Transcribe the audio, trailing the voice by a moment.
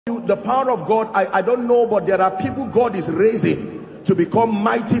The power of God, I don't know, but there are people God is raising to become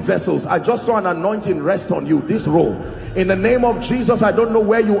mighty vessels. I just saw an anointing rest on you, this role. In the name of Jesus, I don't know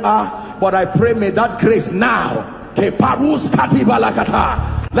where you are, but I pray may that grace now, let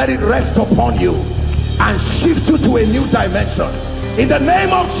it rest upon you and shift you to a new dimension. In the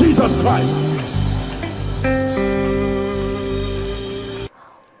name of Jesus Christ.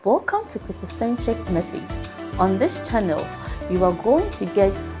 Welcome to Christocentric Message. On this channel, you are going to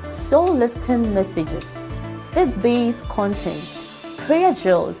get soul-lifting messages, faith-based content, prayer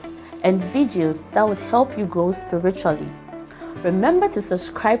drills, and videos that would help you grow spiritually. Remember to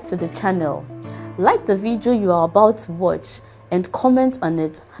subscribe to the channel, like the video you are about to watch, and comment on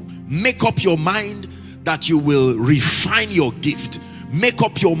it. Make up your mind that you will refine your gift. Make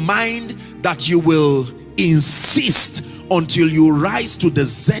up your mind that you will insist until you rise to the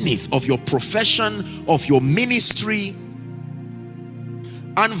zenith of your profession, of your ministry.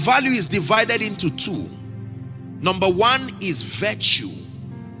 And value is divided into two. Number one is virtue,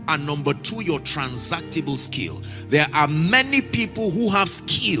 and number two, your transactable skill. There are many people who have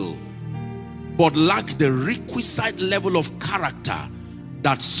skill but lack the requisite level of character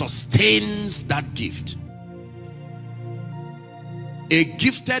that sustains that gift. A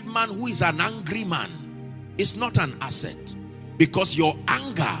gifted man who is an angry man is not an asset, because your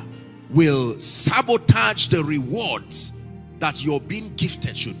anger will sabotage the rewards that your being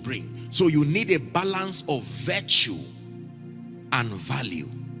gifted should bring. So you need a balance of virtue and value.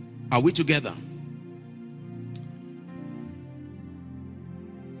 Are we together?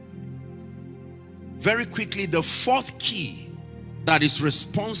 Very quickly, the fourth key that is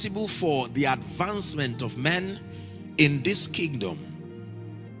responsible for the advancement of men in this kingdom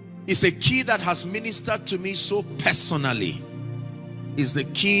is a key that has ministered to me so personally. Is a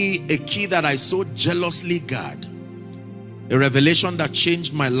key that I so jealously guard. A revelation that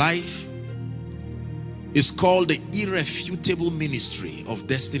changed my life is called the irrefutable ministry of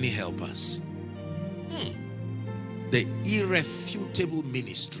destiny helpers. The irrefutable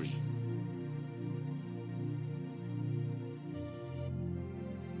ministry.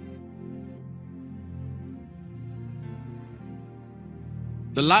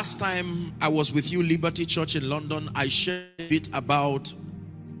 The last time I was with you, Liberty Church in London, I shared a bit about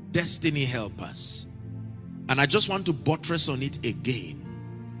destiny helpers. And I just want to buttress on it again.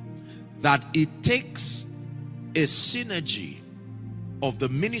 That it takes a synergy of the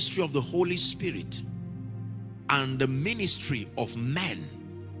ministry of the Holy Spirit and the ministry of men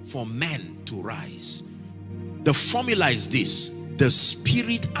for men to rise. The formula is this: the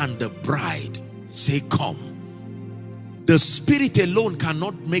Spirit and the bride say, come. The Spirit alone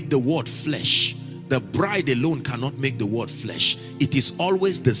cannot make the word flesh. The bride alone cannot make the word flesh. It is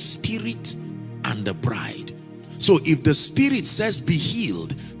always the Spirit and the bride. So if the Spirit says be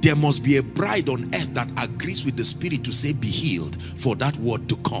healed, there must be a bride on earth that agrees with the Spirit to say be healed for that word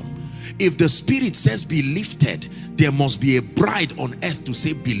to come. If the Spirit says be lifted, there must be a bride on earth to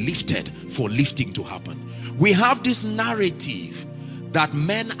say be lifted for lifting to happen. We have this narrative that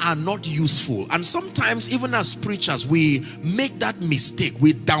men are not useful, and sometimes even as preachers we make that mistake.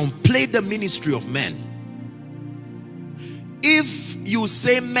 We downplay the ministry of men. If you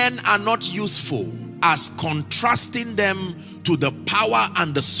say men are not useful as contrasting them to the power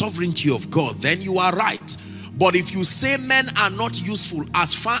and the sovereignty of God, then you are right. But if you say men are not useful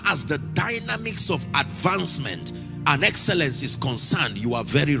as far as the dynamics of advancement and excellence is concerned, you are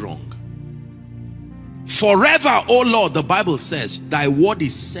very wrong. Forever, O Lord, the Bible says, thy word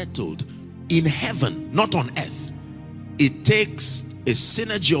is settled in heaven, not on earth. It takes a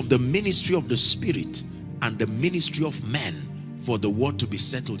synergy of the ministry of the Spirit and the ministry of men for the word to be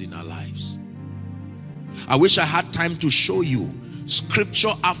settled in our lives. I wish I had time to show you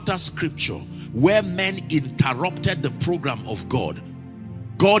scripture after scripture where men interrupted the program of God.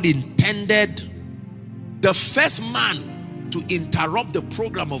 God intended the first man to interrupt the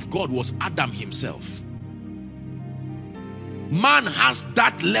program of God was Adam himself. Man has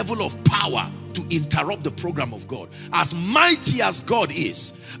that level of power to interrupt the program of God. As mighty as God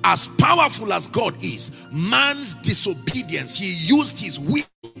is, as powerful as God is, man's disobedience, he used his will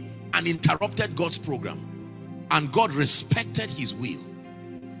and interrupted God's program. And God respected his will.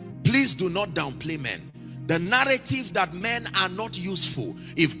 Please do not downplay men. The narrative that men are not useful,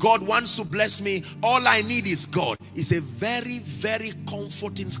 if God wants to bless me, all I need is God, is a very, very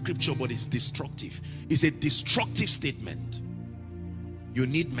comforting scripture, but it's destructive. It's a destructive statement. You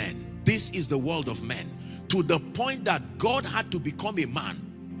need men. This is the world of men, to the point that God had to become a man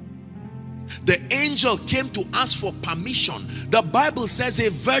The angel came to ask for permission. The Bible says a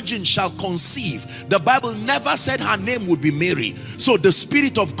virgin shall conceive. The Bible never said her name would be Mary. So the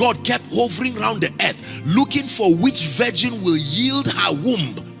Spirit of God kept hovering around the earth, looking for which virgin will yield her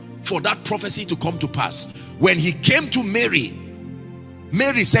womb for that prophecy to come to pass. When he came to Mary,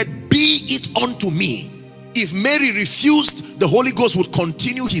 Mary said, "Be it unto me." If Mary refused, the Holy Ghost would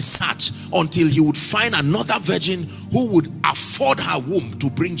continue his search until he would find another virgin who would afford her womb to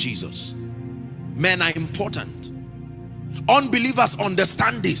bring Jesus. Men are important. Unbelievers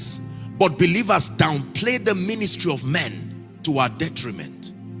understand this, but believers downplay the ministry of men to our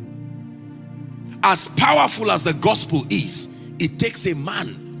detriment. As powerful as the gospel is, it takes a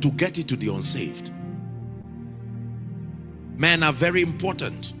man to get it to the unsaved. Men are very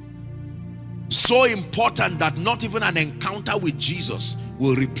important. So important that not even an encounter with Jesus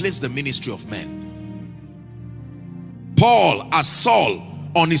will replace the ministry of men. Paul, as Saul,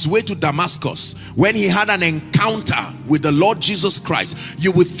 on his way to Damascus, when he had an encounter with the Lord Jesus Christ,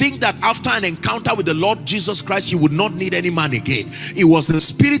 you would think that after an encounter with the Lord Jesus Christ, he would not need any man again. It was the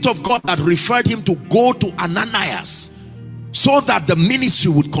Spirit of God that referred him to go to Ananias so that the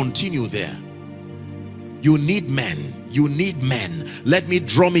ministry would continue there. You need men. You need men. Let me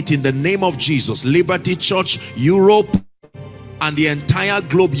drum it in the name of Jesus. Liberty Church, Europe, and the entire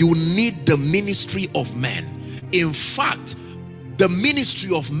globe, you need the ministry of men. In fact, the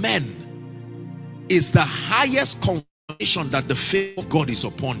ministry of men is the highest confirmation that the favor of God is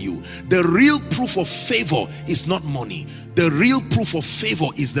upon you. The real proof of favor is not money. The real proof of favor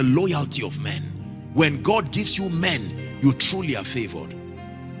is the loyalty of men. When God gives you men, you truly are favored.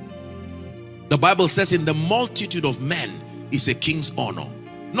 The Bible says in the multitude of men is a king's honor,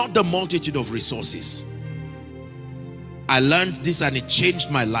 not the multitude of resources. I learned this and it changed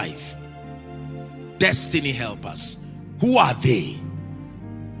my life. Destiny helpers. Who are they?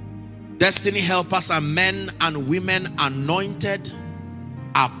 Destiny helpers are men and women anointed,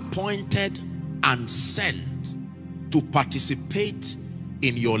 appointed, and sent to participate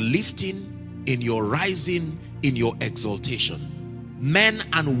in your lifting, in your rising, in your exaltation. Men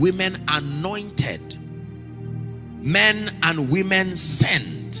and women anointed, men and women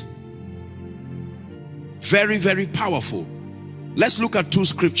sent. Very, very powerful. Let's look at two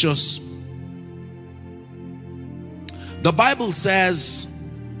scriptures. The Bible says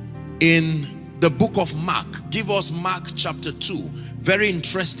in the book of Mark, give us Mark chapter 2, very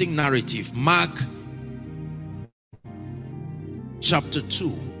interesting narrative. Mark chapter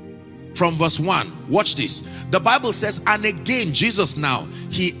 2 from verse 1. Watch this. The Bible says, and again Jesus now,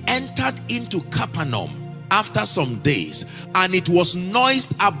 he entered into Capernaum after some days, and it was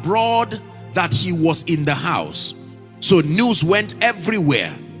noised abroad that he was in the house. So news went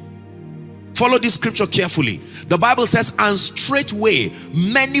everywhere. Follow this scripture carefully. The Bible says, and straightway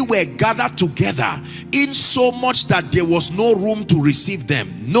many were gathered together, in so much that there was no room to receive them.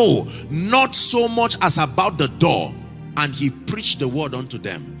 No, not so much as about the door. And he preached the word unto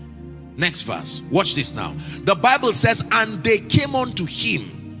them. Next verse. Watch this now. The Bible says, and they came unto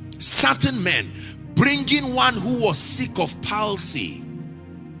him, certain men, bringing one who was sick of palsy,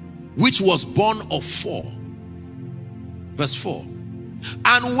 which was born of 4. Verse 4.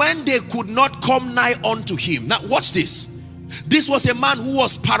 And when they could not come nigh unto him. Now watch this. This was a man who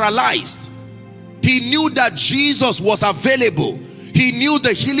was paralyzed. He knew that Jesus was available. He knew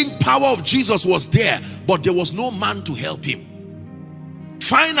the healing power of Jesus was there, but there was no man to help him.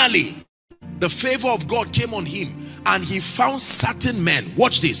 Finally, the favor of God came on him, and he found certain men.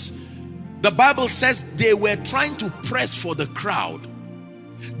 Watch this. The Bible says they were trying to press for the crowd.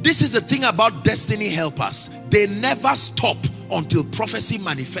 This is the thing about destiny helpers. They never stop until prophecy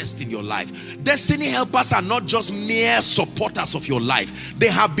manifests in your life. Destiny helpers are not just mere supporters of your life. They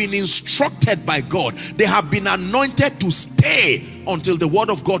have been instructed by God. They have been anointed to stay until the word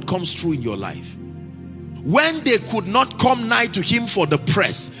of God comes through in your life. When they could not come nigh to him for the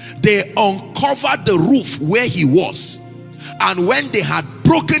press, they uncovered the roof where he was. And when they had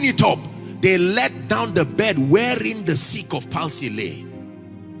broken it up, they let down the bed wherein the sick of palsy lay.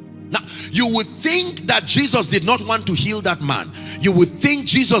 Now, you would think that Jesus did not want to heal that man. You would think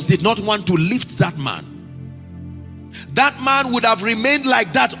Jesus did not want to lift that man. That man would have remained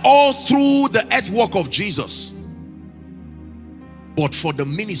like that all through the earthwork of Jesus. But for the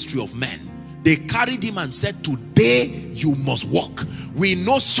ministry of men, they carried him and said, today you must walk. We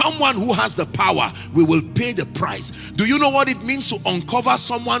know someone who has the power. We will pay the price. Do you know what it means to uncover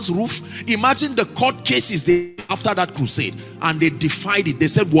someone's roof? Imagine the court cases they after that crusade, and they defied it. They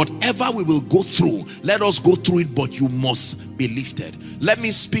said, whatever we will go through, let us go through it, but you must be lifted. Let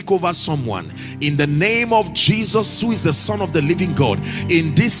me speak over someone in the name of Jesus, who is the Son of the living God.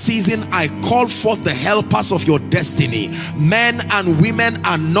 In this season, I call forth the helpers of your destiny, men and women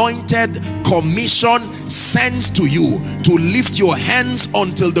anointed, commissioned, sent to you to lift your hands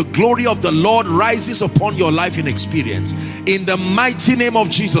until the glory of the Lord rises upon your life in experience, in the mighty name of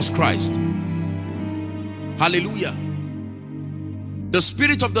Jesus Christ. Hallelujah. The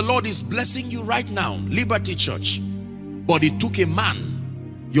Spirit of the Lord is blessing you right now, Liberty Church. But it took a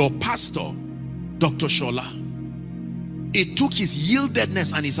man, your pastor, Dr. Shola. It took his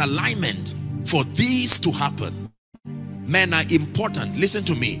yieldedness and his alignment for this to happen. Men are important. Listen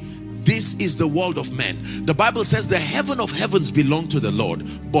to me. This is the world of men. The Bible says the heaven of heavens belong to the Lord,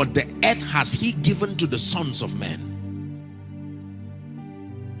 but the earth has he given to the sons of men.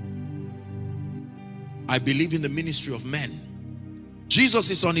 I believe in the ministry of men. Jesus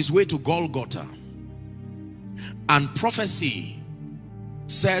is on his way to Golgotha, and prophecy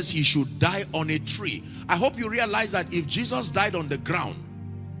says he should die on a tree. I hope you realize that if Jesus died on the ground,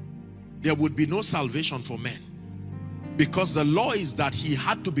 there would be no salvation for men, because the law is that he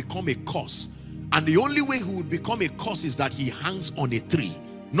had to become a curse, and the only way he would become a curse is that he hangs on a tree,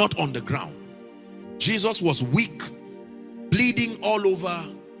 not on the ground. Jesus was weak, bleeding all over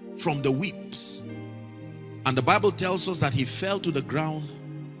from the whips, and the Bible tells us that he fell to the ground,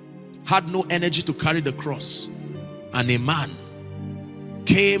 had no energy to carry the cross, and a man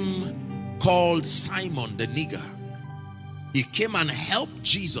came called Simon the nigger. He came and helped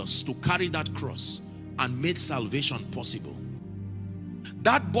Jesus to carry that cross and made salvation possible.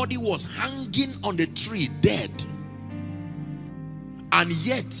 That body was hanging on the tree dead, and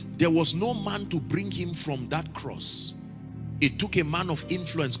yet there was no man to bring him from that cross. It took a man of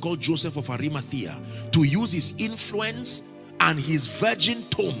influence called Joseph of Arimathea to use his influence and his virgin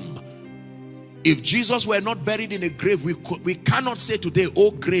tomb. If Jesus were not buried in a grave, we cannot say today,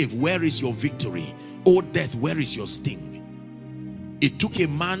 oh grave, where is your victory? Oh death, where is your sting? It took a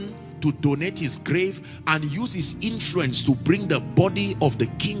man to donate his grave and use his influence to bring the body of the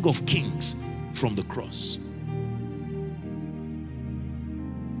King of Kings from the cross.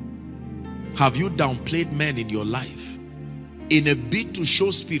 Have you downplayed men in your life? In a bid to show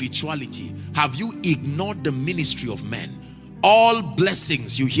spirituality, have you ignored the ministry of men? All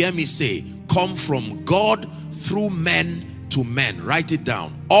blessings, you hear me say, come from God through men to men. Write it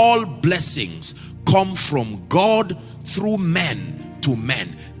down. All blessings come from God through men to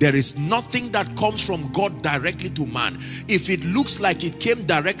men. There is nothing that comes from God directly to man. If it looks like it came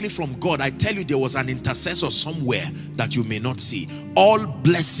directly from God, I tell you there was an intercessor somewhere that you may not see. All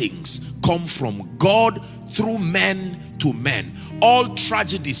blessings come from God through men to men. All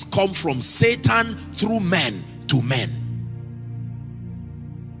tragedies come from Satan through men to men.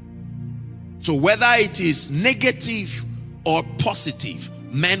 So whether it is negative or positive,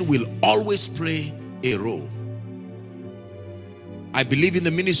 men will always play a role. I believe in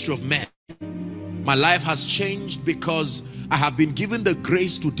the ministry of men. My life has changed because I have been given the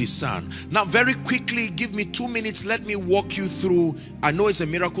grace to discern. Now very quickly, give me 2 minutes. Let me walk you through. I know it's a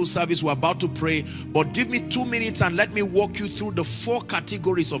miracle service. We're about to pray. But give me 2 minutes and let me walk you through the 4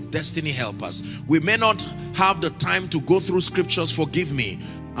 categories of destiny helpers. We may not have the time to go through scriptures. Forgive me.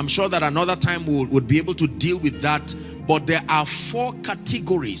 I'm sure that another time we would be able to deal with that. But there are 4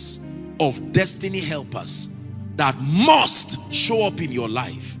 categories of destiny helpers that must show up in your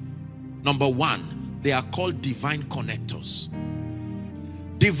life. Number 1, they are called divine connectors.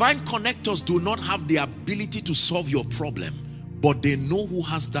 Divine connectors do not have the ability to solve your problem, but they know who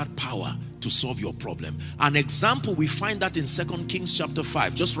has that power to solve your problem. An example, we find that in 2 Kings chapter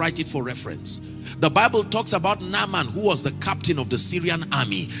 5. Just write it for reference. The Bible talks about Naaman, who was the captain of the Syrian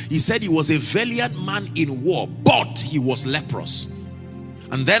army. He said he was a valiant man in war, but he was leprous.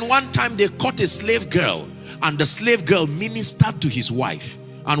 And then one time they caught a slave girl, and the slave girl ministered to his wife.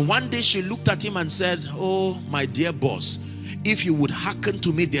 And one day she looked at him and said, oh, my dear boss, if you would hearken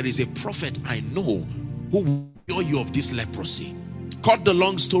to me, there is a prophet I know who will cure you of this leprosy. Cut the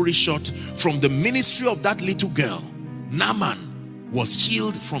long story short, from the ministry of that little girl, Naaman was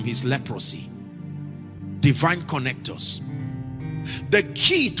healed from his leprosy. Divine connectors. The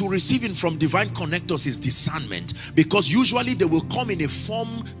key to receiving from divine connectors is discernment, because usually they will come in a form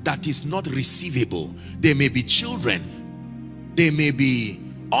that is not receivable. They may be children, they may be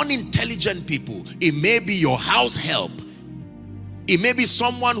unintelligent people, it may be your house help, it may be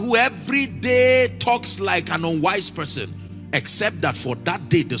someone who every day talks like an unwise person, except that for that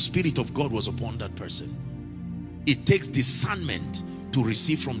day the Spirit of God was upon that person. It takes discernment to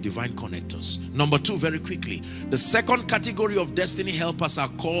receive from divine connectors. Number two, very quickly, the second category of destiny helpers are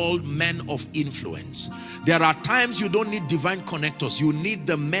called men of influence. There are times you don't need divine connectors. You need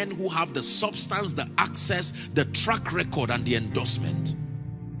the men who have the substance, the access, the track record, and the endorsement.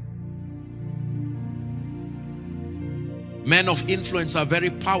 Men of influence are very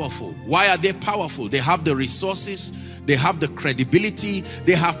powerful. Why are they powerful? They have the resources, they have the credibility,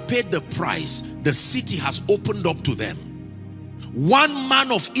 they have paid the price. The city has opened up to them. One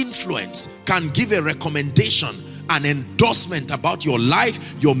man of influence can give a recommendation, an endorsement about your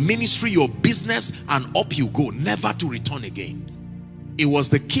life, your ministry, your business, and up you go, never to return again. It was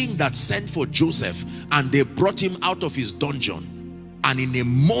the king that sent for Joseph, and they brought him out of his dungeon, and in a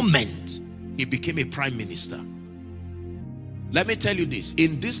moment he became a prime minister. Let me tell you this,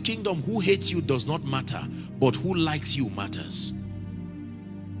 in this kingdom, who hates you does not matter, but who likes you matters.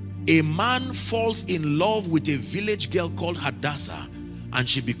 A man falls in love with a village girl called Hadassah, and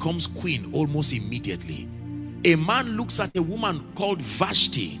she becomes queen almost immediately. A man looks at a woman called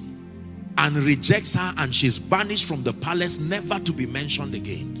Vashti and rejects her, and she's banished from the palace, never to be mentioned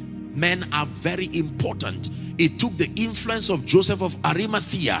again. Men are very important. It took the influence of Joseph of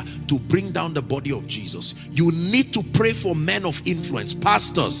Arimathea to bring down the body of Jesus. You need to pray for men of influence.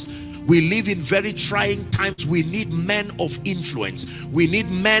 Pastors, we live in very trying times. We need men of influence. We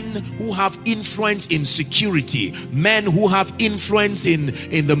need men who have influence in security, men who have influence in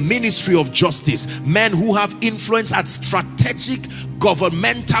the ministry of justice, men who have influence at strategic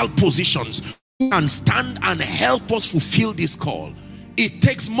governmental positions, who can stand and help us fulfill this call. It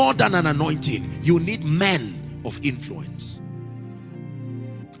takes more than an anointing. You need men of influence.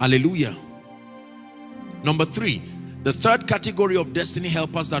 Hallelujah. Number three, the third category of destiny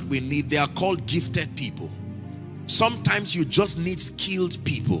helpers that we need, they are called gifted people. Sometimes you just need skilled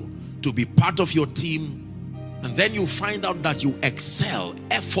people to be part of your team, and then you find out that you excel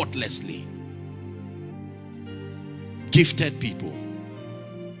effortlessly. Gifted people.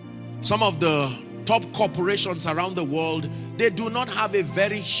 Some of the top corporations around the world, they do not have a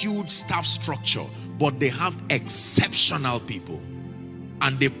very huge staff structure, but they have exceptional people,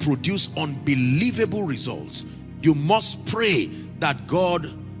 and they produce unbelievable results. You must pray that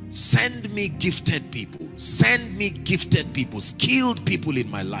God, send me gifted people, send me gifted people, skilled people in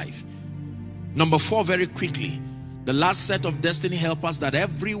my life. Number four, very quickly, the last set of destiny helpers that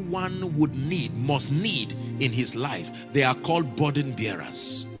everyone would need, must need in his life, they are called burden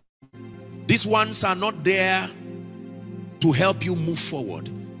bearers. These ones are not there to help you move forward.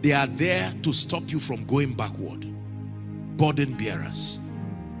 They are there to stop you from going backward. Burden bearers.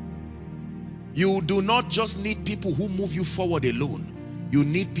 You do not just need people who move you forward alone. You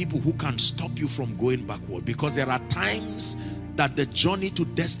need people who can stop you from going backward, because there are times that the journey to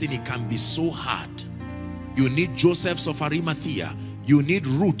destiny can be so hard. You need Josephs of Arimathea. You need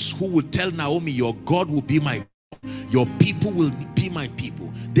Ruths who will tell Naomi, your God will be my God. Your people will be my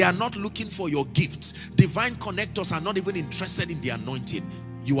people. They are not looking for your gifts. Divine connectors are not even interested in the anointing.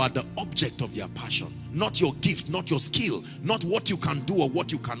 You are the object of their passion, not your gift, not your skill, not what you can do or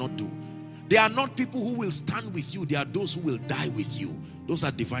what you cannot do. They are not people who will stand with you. They are those who will die with you. Those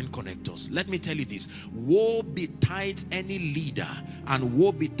are divine connectors. Let me tell you this. Woe betide any leader, and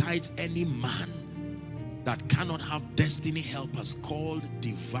woe betide any man that cannot have destiny helpers called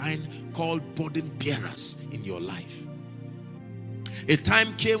divine, called burden bearers in your life. A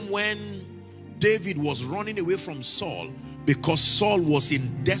time came when David was running away from Saul because Saul was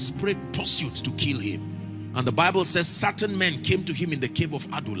in desperate pursuit to kill him. And the Bible says certain men came to him in the cave of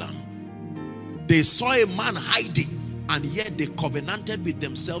Adullam. They saw a man hiding, and yet they covenanted with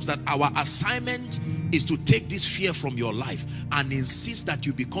themselves that our assignment is to take this fear from your life and insist that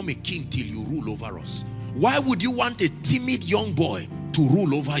you become a king till you rule over us. Why would you want a timid young boy to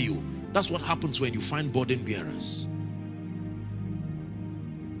rule over you? That's what happens when you find burden bearers.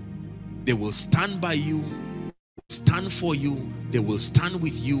 They will stand by you, stand for you, they will stand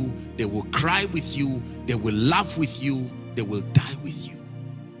with you, they will cry with you, they will laugh with you, they will die with you.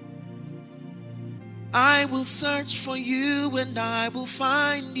 I will search for you and I will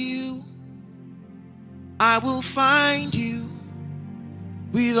find you. I will find you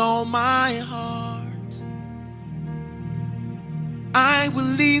with all my heart. I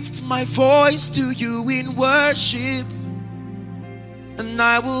will lift my voice to you in worship, and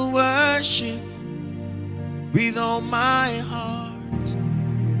I will worship with all my heart.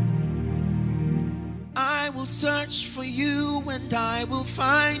 I will search for you and I will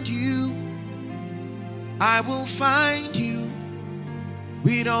find you. I will find you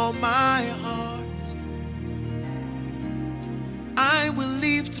with all my heart. I will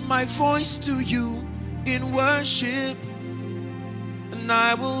lift my voice to you in worship, and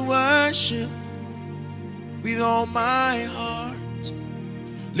I will worship with all my heart.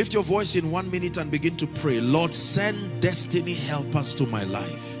 Lift your voice in 1 minute and begin to pray. Lord, send destiny helpers to my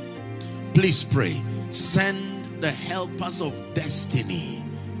life. Please pray. Send the helpers of destiny.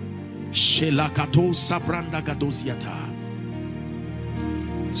 Send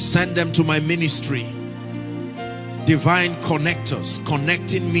them to my ministry. Divine connectors,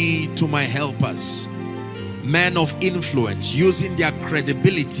 connecting me to my helpers. Men of influence, using their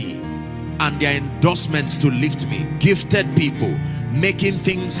credibility and their endorsements to lift me. Gifted people, making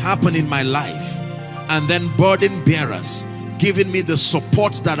things happen in my life. And then burden bearers, giving me the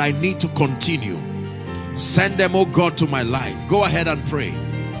support that I need to continue. Send them, oh God, to my life. Go ahead and pray.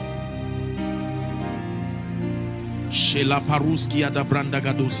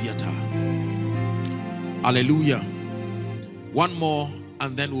 Hallelujah. One more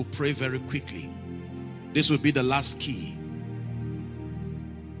and then we'll pray very quickly. This will be the last key.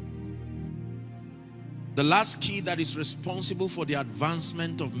 The last key that is responsible for the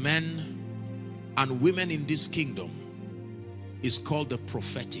advancement of men and women in this kingdom is called the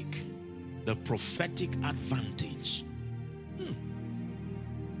prophetic. The prophetic advantage.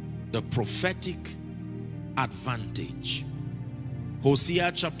 The prophetic advantage.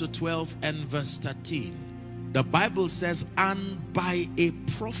 Hosea chapter 12 and verse 13. The Bible says, and by a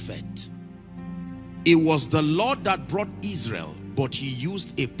prophet. It was the Lord that brought Israel, but he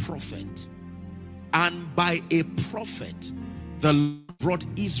used a prophet. And by a prophet, the Lord brought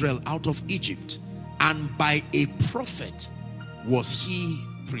Israel out of Egypt. And by a prophet was he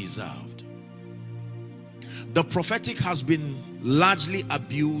preserved. The prophetic has been largely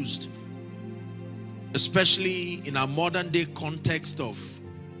abused, especially in our modern day context of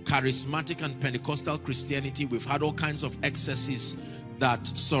charismatic and Pentecostal Christianity. We've had all kinds of excesses that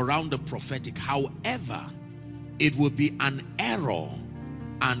surround the prophetic. However, it would be an error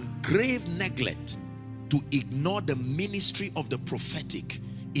and grave neglect to ignore the ministry of the prophetic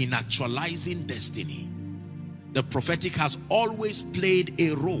in actualizing destiny. The prophetic has always played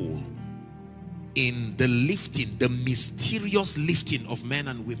a role in the lifting, the mysterious lifting of men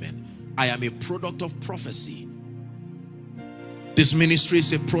and women. I am a product of prophecy. This ministry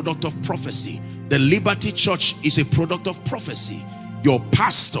is a product of prophecy. The Liberty Church is a product of prophecy. Your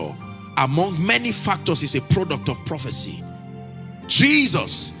pastor, among many factors, is a product of prophecy.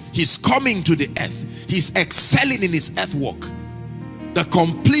 Jesus, he's coming to the earth. He's excelling in his earth work. The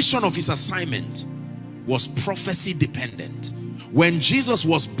completion of his assignment was prophecy dependent. When Jesus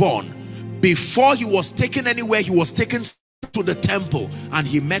was born, before he was taken anywhere, he was taken to the temple and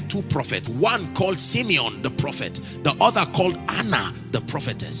he met two prophets. One called Simeon the prophet, the other called Anna the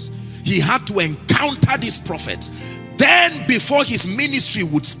prophetess. He had to encounter these prophets. Then before his ministry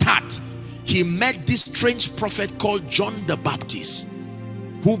would start, he met this strange prophet called John the Baptist,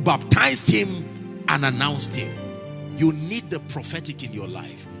 who baptized him and announced him. You need the prophetic in your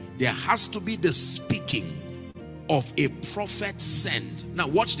life. There has to be the speaking of a prophet sent. Now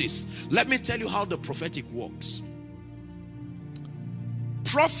watch this. Let me tell you how the prophetic works.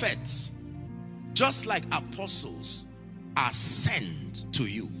 Prophets, just like apostles, are sent to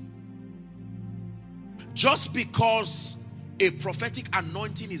you. Just because a prophetic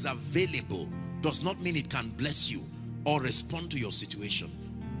anointing is available does not mean it can bless you or respond to your situation.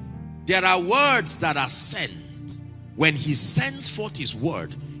 There are words that are sent. When he sends forth his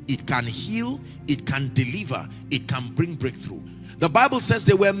word, it can heal, it can deliver, it can bring breakthrough. The Bible says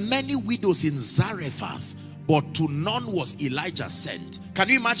there were many widows in Zarephath, but to none was Elijah sent. Can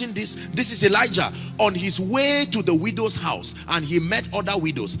you imagine this? This is Elijah on his way to the widow's house, and he met other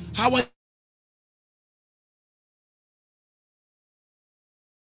widows. How are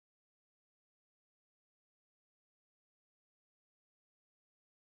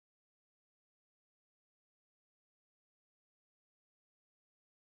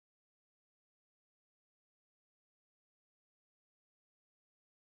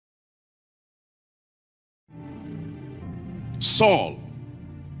Saul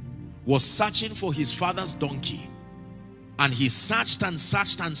was searching for his father's donkey, and he searched and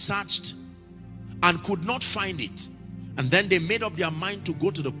searched and searched and could not find it. And then they made up their mind to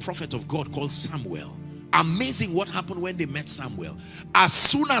go to the prophet of God called Samuel. Amazing what happened when they met Samuel. As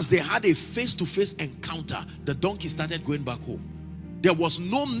soon as they had a face-to-face encounter, the donkey started going back home. There was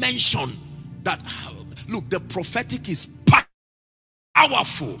no mention that, look, the prophetic is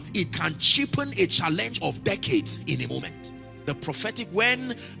powerful. It can cheapen a challenge of decades in a moment. The prophetic,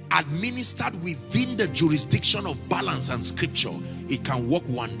 when administered within the jurisdiction of balance and scripture, it can work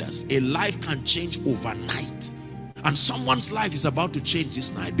wonders. A life can change overnight. And someone's life is about to change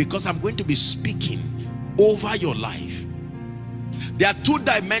this night, because I'm going to be speaking over your life. There are two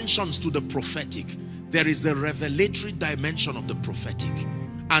dimensions to the prophetic. There is the revelatory dimension of the prophetic.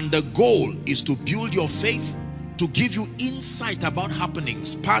 And the goal is to build your faith, to give you insight about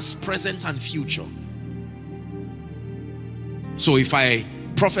happenings, past, present, and future. So if I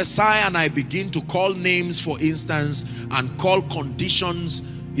prophesy and I begin to call names, for instance, and call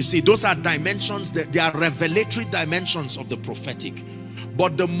conditions, you see, those are dimensions, that they are revelatory dimensions of the prophetic.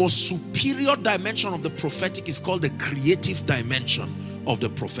 But the most superior dimension of the prophetic is called the creative dimension of the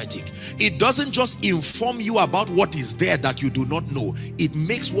prophetic. It doesn't just inform you about what is there that you do not know. It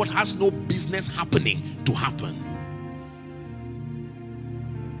makes what has no business happening to happen.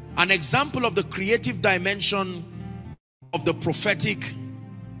 An example of the creative dimension of the prophetic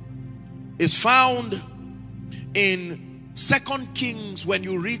is found in 2 Kings when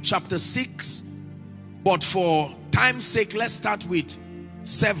you read chapter 6. But for time's sake, let's start with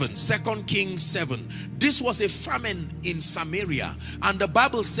 7. 2 Kings 7. This was a famine in Samaria, and the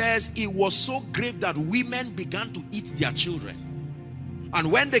Bible says it was so grave that women began to eat their children.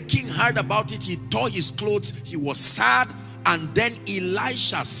 And when the king heard about it, he tore his clothes, he was sad. And then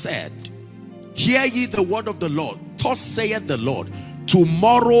Elisha said, hear ye the word of the Lord. Thus saith the Lord,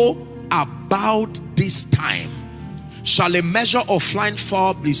 tomorrow about this time shall a measure of fine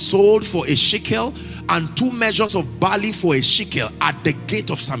flour be sold for a shekel, and 2 measures of barley for a shekel at the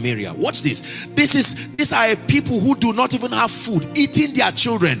gate of Samaria. Watch this. These are a people who do not even have food, eating their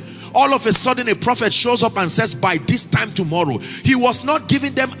children. All of a sudden a prophet shows up and says, by this time tomorrow. He was not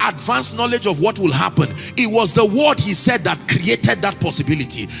giving them advanced knowledge of what will happen. It was the word he said that created that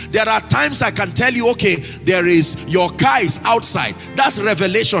possibility. There are times I can tell you, okay, there is, your car is outside. That's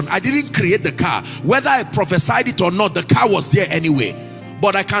revelation. I didn't create the car. Whether I prophesied it or not, the car was there anyway.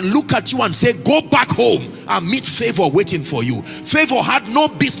 But I can look at you and say, go back home and meet favor waiting for you. Favor had no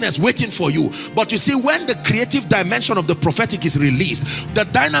business waiting for you. But you see, when the creative dimension of the prophetic is released, the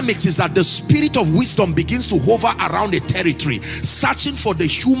dynamics is that the spirit of wisdom begins to hover around a territory, searching for the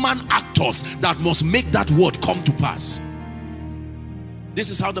human actors that must make that word come to pass. This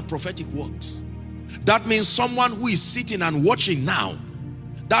is how the prophetic works. That means someone who is sitting and watching now.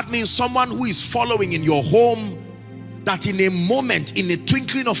 That means someone who is following in your home, that in a moment, in a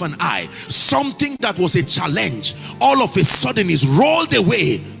twinkling of an eye, something that was a challenge all of a sudden is rolled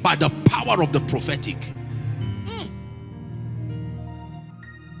away by the power of the prophetic.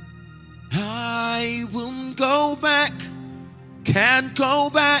 I won't go back, can't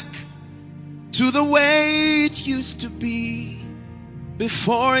go back to the way it used to be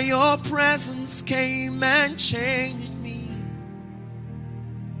before your presence came and changed me.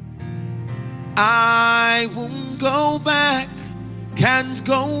 I won't go back, can't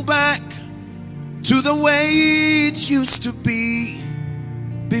go back to the way it used to be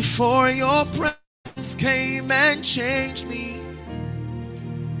before your presence came and changed me.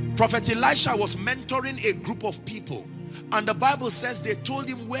 Prophet Elisha was mentoring a group of people, and the Bible says they told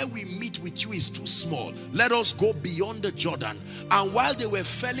him, where we meet with you is too small. Let us go beyond the Jordan. And while they were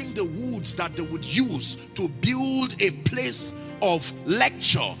felling the woods that they would use to build a place of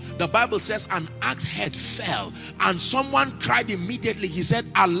lecture, the Bible says an axe head fell, and someone cried immediately. He said,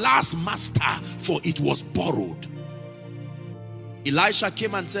 alas, master, for it was borrowed. Elisha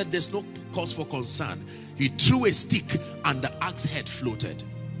came and said, there's no cause for concern. He threw a stick and the axe head floated.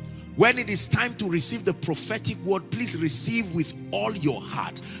 When it is time to receive the prophetic word, please receive with all your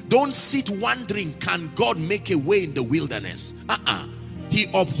heart. Don't sit wondering, can God make a way in the wilderness? He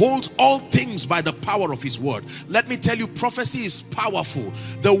upholds all things by the power of his word. Let me tell you, prophecy is powerful.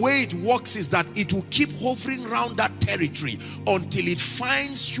 The way it works is that it will keep hovering around that territory until it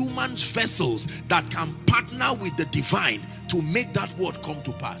finds human vessels that can partner with the divine to make that word come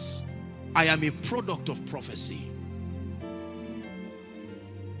to pass. I am a product of prophecy.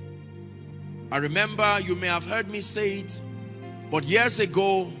 I remember, you may have heard me say it, but years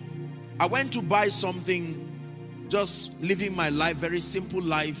ago, I went to buy something, just living my life, very simple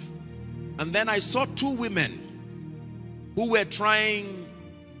life. And then I saw 2 women who were trying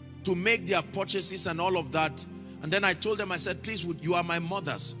to make their purchases and all of that. And then I told them, I said, please, you are my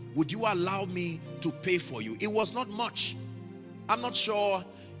mothers. Would you allow me to pay for you? It was not much. I'm not sure,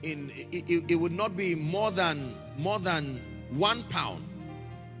 it would not be more than £1.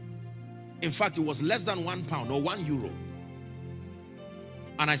 In fact, it was less than £1 or €1.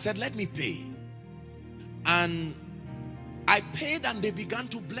 And I said, let me pay. And I paid, and they began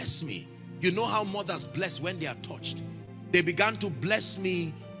to bless me. You know how mothers bless when they are touched. They began to bless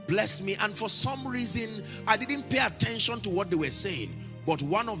me. And for some reason, I didn't pay attention to what they were saying. But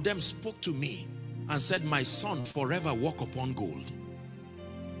one of them spoke to me and said, my son, forever walk upon gold.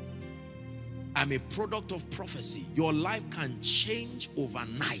 I'm a product of prophecy. Your life can change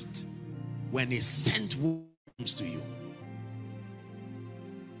overnight when a sent word comes to you.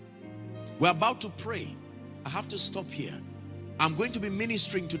 We're about to pray. I have to stop here. I'm going to be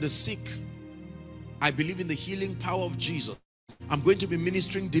ministering to the sick. I believe in the healing power of Jesus. I'm going to be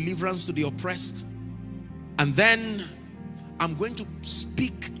ministering deliverance to the oppressed. And then I'm going to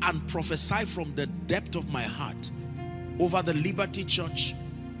speak and prophesy from the depth of my heart over the Liberty Church,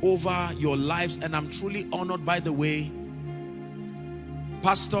 over your lives. And I'm truly honored, by the way.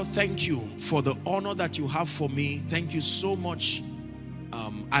 Pastor, thank you for the honor that you have for me. Thank you so much.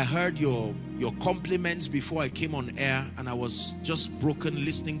 I heard your compliments before I came on air, and I was just broken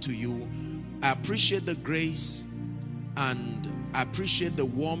listening to you. I appreciate the grace, and I appreciate the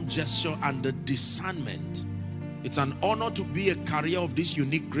warm gesture and the discernment. It's an honor to be a carrier of this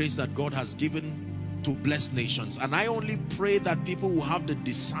unique grace that God has given to bless nations. And I only pray that people will have the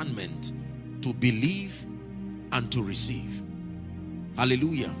discernment to believe and to receive.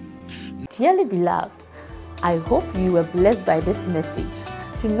 Hallelujah. Dearly beloved, I hope you were blessed by this message.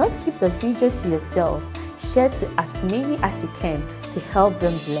 Do not keep the video to yourself. Share to as many as you can to help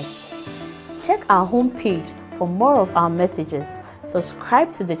them bless. Check our homepage for more of our messages.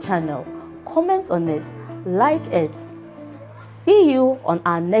 Subscribe to the channel, comment on it, like it. See you on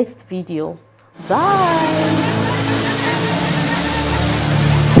our next video. Bye.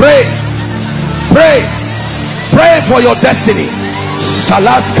 Pray, pray, pray for your destiny.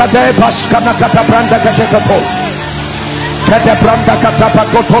 Salaskade bashkana kata branda katekatos. Kete branda kata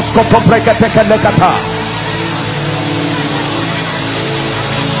bakotos koto brekete lekata.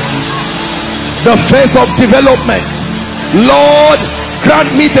 The phase of development. Lord,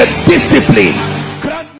 grant me the discipline